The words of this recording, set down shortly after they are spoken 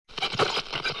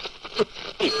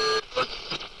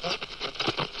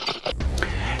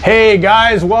Hey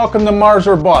guys, welcome to Mars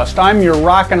or Bust. I'm your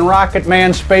rockin' rocket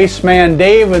man, Spaceman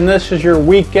Dave, and this is your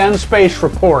weekend space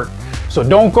report. So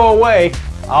don't go away,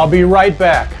 I'll be right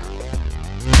back.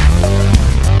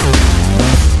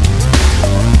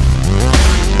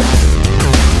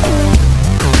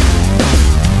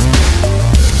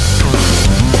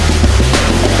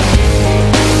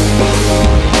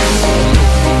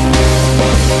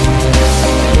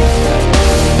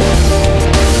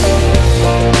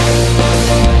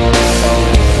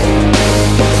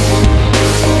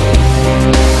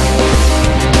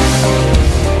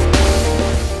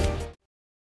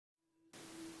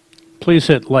 Please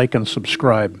hit like and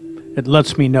subscribe. It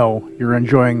lets me know you're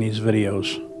enjoying these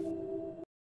videos.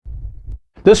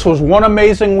 This was one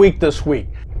amazing week this week.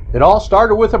 It all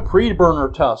started with a pre-burner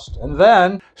test, and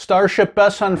then Starship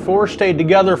SN4 stayed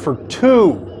together for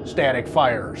 2 static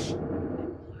fires.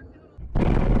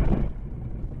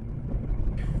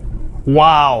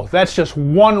 Wow, that's just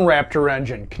one Raptor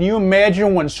engine. Can you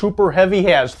imagine when Super Heavy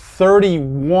has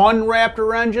 31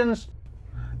 Raptor engines?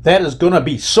 That is going to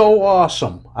be so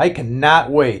awesome. I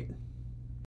cannot wait.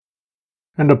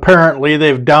 And apparently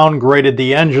they've downgraded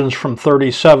the engines from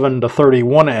 37 to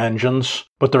 31 engines,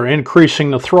 but they're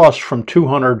increasing the thrust from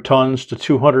 200 tons to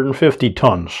 250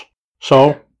 tons.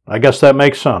 So, I guess that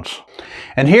makes sense.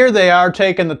 And here they are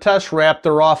taking the test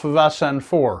Raptor off of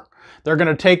SN4. They're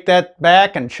going to take that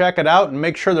back and check it out and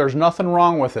make sure there's nothing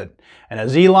wrong with it. And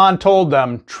as Elon told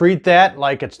them, treat that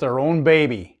like it's their own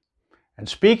baby. And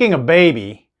speaking of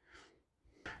baby,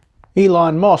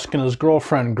 Elon Musk and his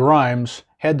girlfriend Grimes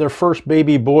had their first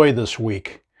baby boy this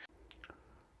week.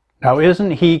 Now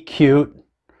isn't he cute?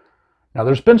 Now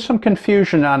there's been some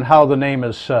confusion on how the name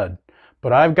is said,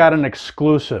 but I've got an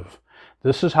exclusive.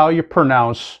 This is how you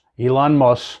pronounce Elon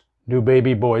Musk's new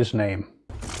baby boy's name.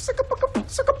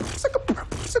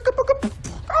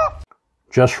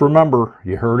 Just remember,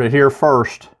 you heard it here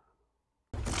first.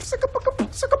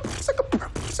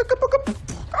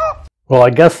 Well, I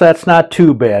guess that's not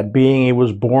too bad, being he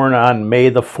was born on May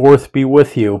the 4th be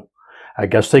with you. I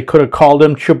guess they could have called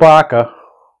him Chewbacca.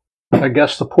 I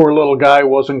guess the poor little guy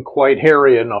wasn't quite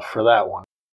hairy enough for that one.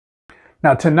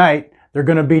 Now tonight, they're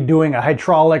going to be doing a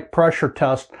hydraulic pressure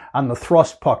test on the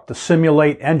thrust puck to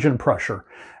simulate engine pressure.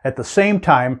 At the same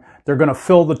time, they're going to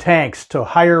fill the tanks to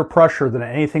higher pressure than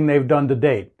anything they've done to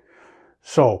date.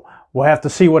 So, we'll have to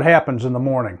see what happens in the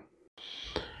morning.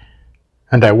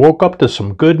 And I woke up to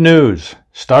some good news.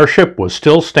 Starship was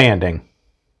still standing.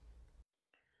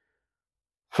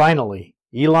 Finally,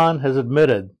 Elon has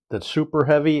admitted that Super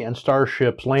Heavy and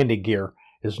Starship's landing gear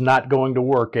is not going to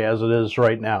work as it is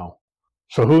right now.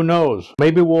 So who knows?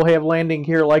 Maybe we'll have landing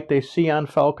gear like they see on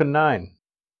Falcon 9.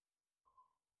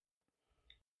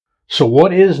 So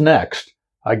what is next?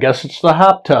 I guess it's the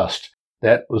hop test.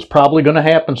 That was probably going to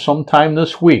happen sometime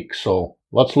this week, so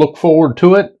let's look forward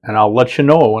to it, and I'll let you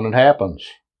know when it happens.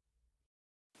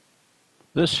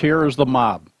 This here is the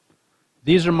mob.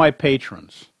 These are my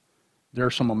patrons. They're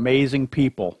some amazing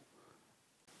people.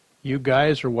 You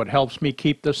guys are what helps me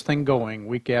keep this thing going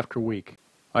week after week.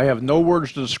 I have no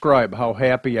words to describe how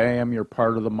happy I am you're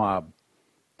part of the mob.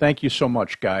 Thank you so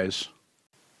much, guys.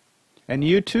 And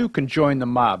you too can join the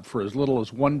mob for as little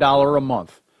as $1 a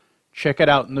month. Check it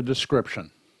out in the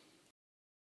description.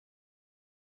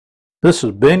 This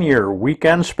has been your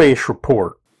Weekend Space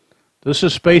Report. This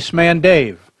is Spaceman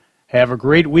Dave. Have a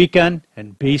great weekend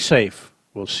and be safe.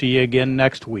 We'll see you again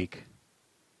next week.